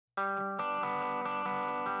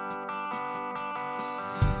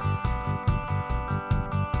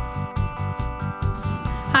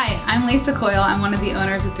I'm Lisa Coyle. I'm one of the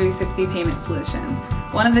owners of 360 Payment Solutions.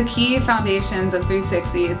 One of the key foundations of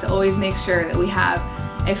 360 is to always make sure that we have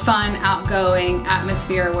a fun, outgoing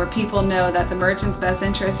atmosphere where people know that the merchant's best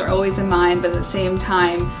interests are always in mind, but at the same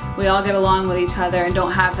time, we all get along with each other and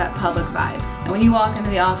don't have that public vibe. And when you walk into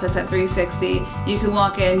the office at 360, you can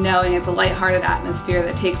walk in knowing it's a lighthearted atmosphere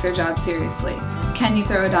that takes their job seriously. Can you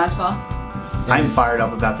throw a dodgeball? I'm fired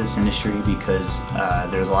up about this industry because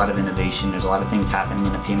there's a lot of innovation, there's a lot of things happening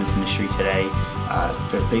in the payments industry today.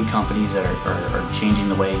 There's big companies that are changing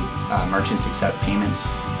the way merchants accept payments,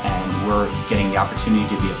 and we're getting the opportunity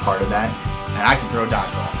to be a part of that. And I can throw a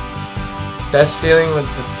dodgeball. Best feeling was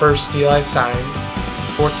the first deal I signed,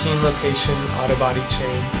 14 location auto body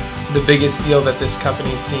chain. The biggest deal that this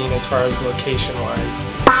company's seen as far as location wise.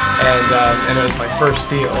 And it was my first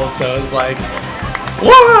deal, so it was like,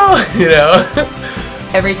 whoa, you know.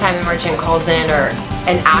 Every time a merchant calls in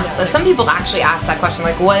and asks, some people actually ask that question,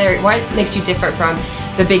 like what makes you different from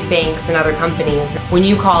the big banks and other companies? When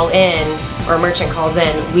you call in, or a merchant calls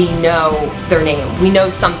in, we know their name. We know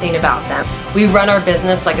something about them. We run our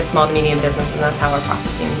business like a small to medium business, and that's how our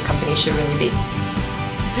processing company should really be.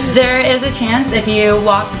 There is a chance if you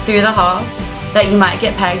walk through the halls that you might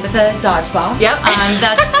get pegged with a dodgeball. Yep.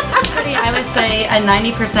 That's pretty, I would say, a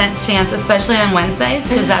 90% chance, especially on Wednesdays,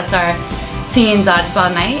 because that's our teen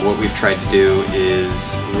dodgeball night. What we've tried to do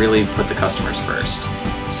is really put the customers first.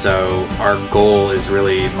 So our goal is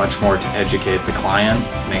really much more to educate the client,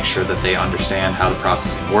 make sure that they understand how the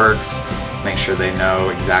processing works, make sure they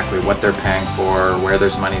know exactly what they're paying for, where their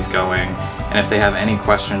money's going, and if they have any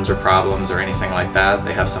questions or problems or anything like that,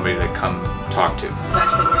 they have somebody to come talk to.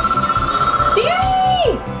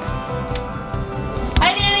 Danny!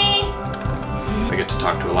 Hi, Danny! They get to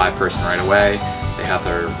talk to a live person right away. They have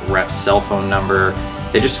their rep's cell phone number.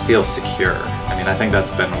 They just feel secure. I mean, I think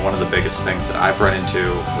that's been one of the biggest things that I've run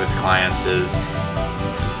into with clients is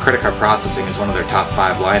credit card processing is one of their top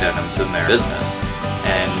 5 line items in their business,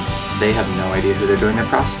 and they have no idea who they're doing their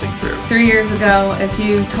processing through. 3 years ago, if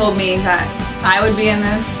you told me that I would be in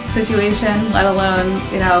this situation, let alone,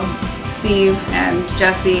 you know, Steve and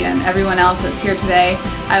Jesse and everyone else that's here today,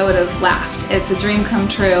 I would have laughed. It's a dream come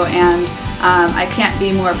true, and I can't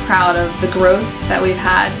be more proud of the growth that we've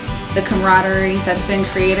had, the camaraderie that's been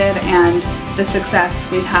created, and the success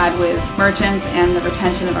we've had with merchants and the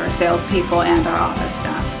retention of our salespeople and our office staff.